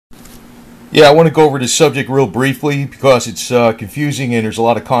Yeah, I want to go over this subject real briefly because it's confusing and there's a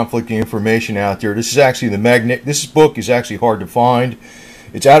lot of conflicting information out there. This is actually the magnet. This book is actually hard to find.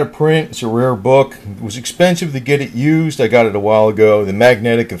 It's out of print. It's a rare book. It was expensive to get it used. I got it a while ago. The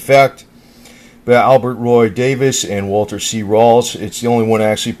Magnetic Effect by Albert Roy Davis and Walter C. Rawls. It's the only one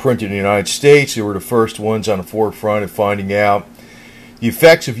actually printed in the United States. They were the first ones on the forefront of finding out the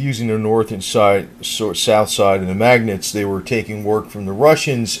effects of using the north and south side of the magnets. They were taking work from the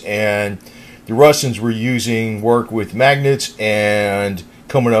Russians, and the Russians were using work with magnets and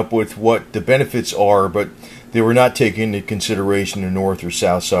coming up with what the benefits are, but they were not taking into consideration the north or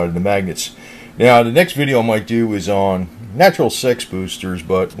south side of the magnets. Now, the next video I might do is on natural sex boosters,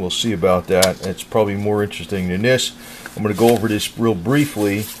 but we'll see about that. It's probably more interesting than this. I'm going to go over this real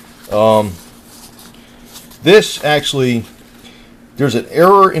briefly. This actually, there's an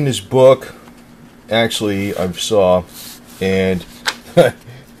error in this book, actually, I saw, and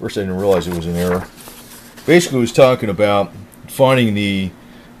first I didn't realize it was an error. Basically, it was talking about finding the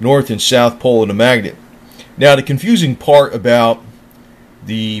north and south pole of the magnet. Now, the confusing part about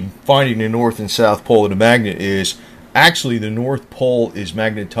the finding the north and south pole of the magnet is actually the north pole is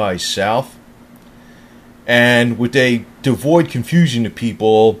magnetized south. And to avoid confusion to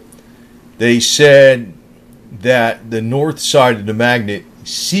people, they said that the north side of the magnet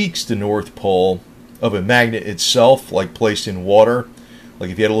seeks the north pole of a magnet itself, like placed in water. Like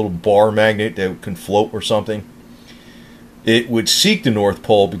if you had a little bar magnet that can float or something, it would seek the north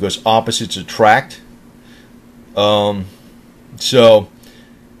pole because opposites attract. So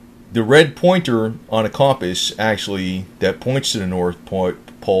the red pointer on a compass actually that points to the north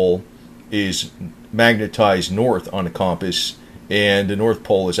pole is magnetized north on the compass, and the north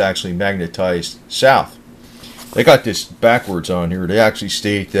pole is actually magnetized south. They got this backwards on here. They actually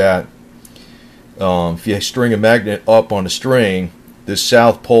state that if you string a magnet up on a string, the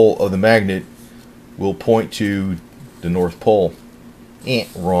south pole of the magnet will point to the north pole.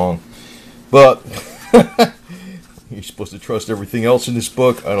 Wrong. But you're supposed to trust everything else in this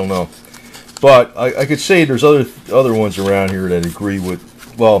book? I don't know. But I could say there's other ones around here that agree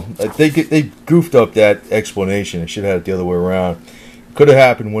with, well, they goofed up that explanation. They should have had it the other way around. Could have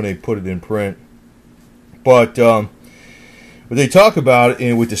happened when they put it in print. But what they talk about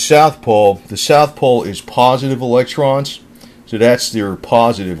with the south pole is positive electrons. So that's their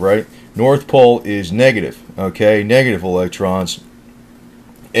positive, right? North pole is negative, okay? Negative electrons.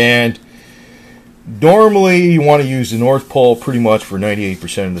 And normally you want to use the north pole pretty much for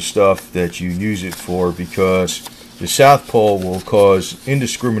 98% of the stuff that you use it for, because the south pole will cause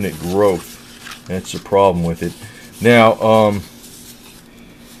indiscriminate growth. That's the problem with it. Now,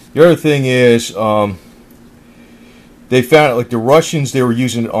 the other thing is, they found, like the Russians, they were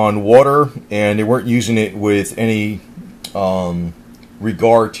using it on water, and they weren't using it with any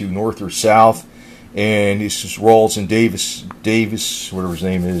regard to north or south. And this is Rawls and Davis, whatever his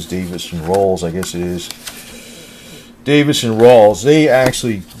name is, Davis and Rawls, I guess it is. Davis and Rawls, they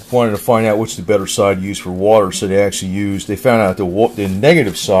actually wanted to find out which the better side to use for water, so they found out the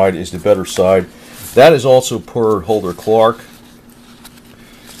negative side is the better side. That is also per Holder Clark.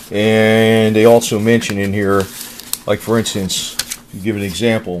 And they also mention in here, like for instance, you give an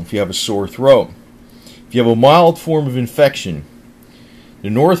example, if you have a sore throat. If you have a mild form of infection, the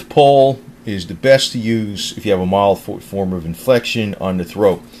north pole is the best to use if you have a mild form of infection on the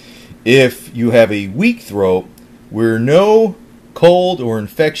throat. If you have a weak throat where no cold or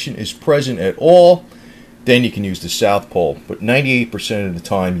infection is present at all, then you can use the south pole. But 98% of the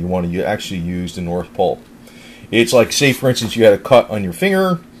time you want to actually use the north pole. It's like, say for instance, you had a cut on your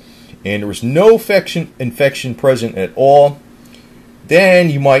finger and there was no infection present at all, then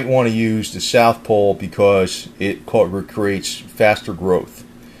you might want to use the south pole because it creates faster growth.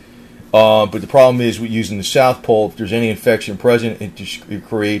 But the problem is with using the south pole, if there's any infection present, it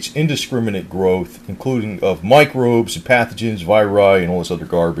creates indiscriminate growth, including of microbes and pathogens, viri, and all this other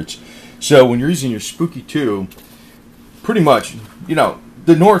garbage. So when you're using your spooky tube, pretty much, you know,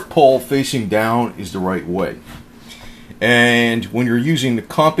 the north pole facing down is the right way. And when you're using the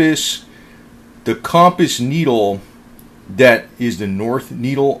compass needle that is the north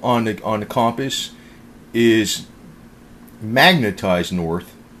needle on the compass is magnetized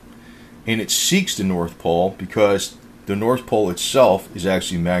north, and it seeks the north pole because the north pole itself is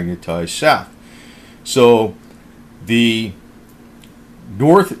actually magnetized south. So the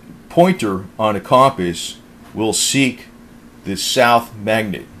north pointer on a compass will seek the south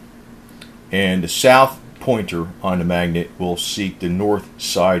magnet, and the south pointer on the magnet will seek the north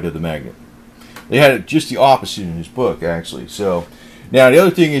side of the magnet. They had it just the opposite in his book, actually. So now the other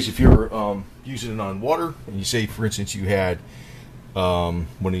thing is, if you're using it on water, and you say, for instance, you had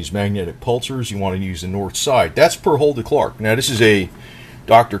When these magnetic pulsars, you want to use the north side. That's per Hulda Clark. Now this is a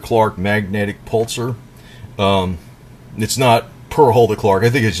Dr. Clark magnetic pulsar. It's not per Hulda Clark. I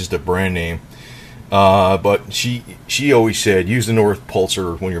think it's just a brand name. But she always said use the north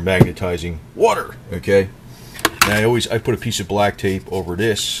pulsar when you're magnetizing water. Okay. And I put a piece of black tape over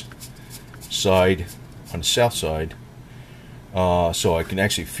this side on the south side, so I can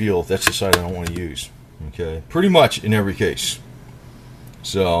actually feel if that's the side I don't want to use. Okay. Pretty much in every case.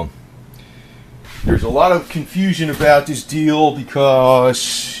 So there's a lot of confusion about this deal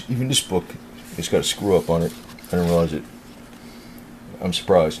because even this book it's got a screw up on it. I didn't realize it. I'm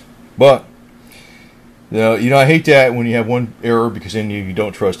surprised. But you know, I hate that when you have one error because then you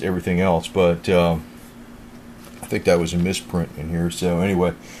don't trust everything else. But I think that was a misprint in here. So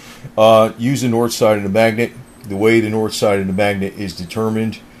anyway, use the north side of the magnet. The way the north side of the magnet is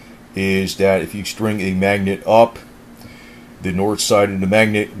determined is that if you string a magnet up, the north side of the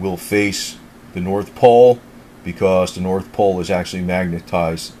magnet will face the North Pole because the North Pole is actually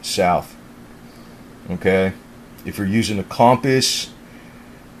magnetized south. Okay? If you're using a compass,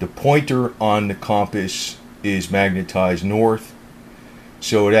 the pointer on the compass is magnetized north,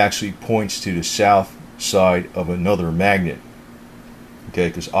 so it actually points to the south side of another magnet. Okay?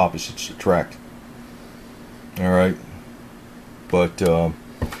 Because opposites attract. Alright? But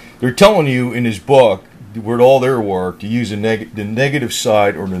they're telling you in this book with all their work to use the negative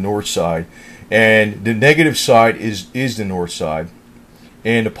side or the north side, and the negative side is the north side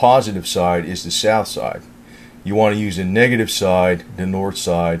and the positive side is the south side. You want to use the negative side, the north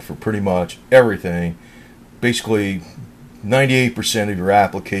side, for pretty much everything, basically 98% of your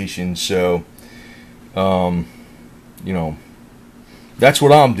applications. So you know, that's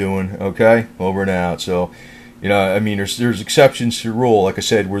what I'm doing. Okay, over and out. So you know, I mean, there's exceptions to the rule, like I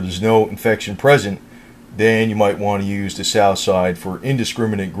said, where there's no infection present. Then you might want to use the south side for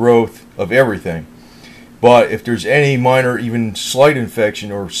indiscriminate growth of everything. But if there's any minor, even slight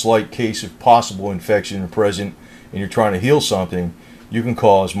infection or slight case of possible infection present and you're trying to heal something, you can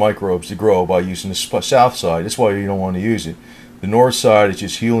cause microbes to grow by using the south side. That's why you don't want to use it. The north side is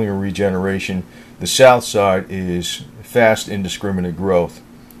just healing and regeneration. The south side is fast indiscriminate growth,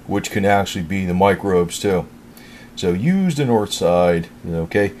 which can actually be the microbes too. So use the north side,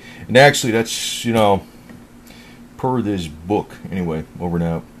 okay? And actually that's, you know, per this book. Anyway, over and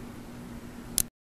out.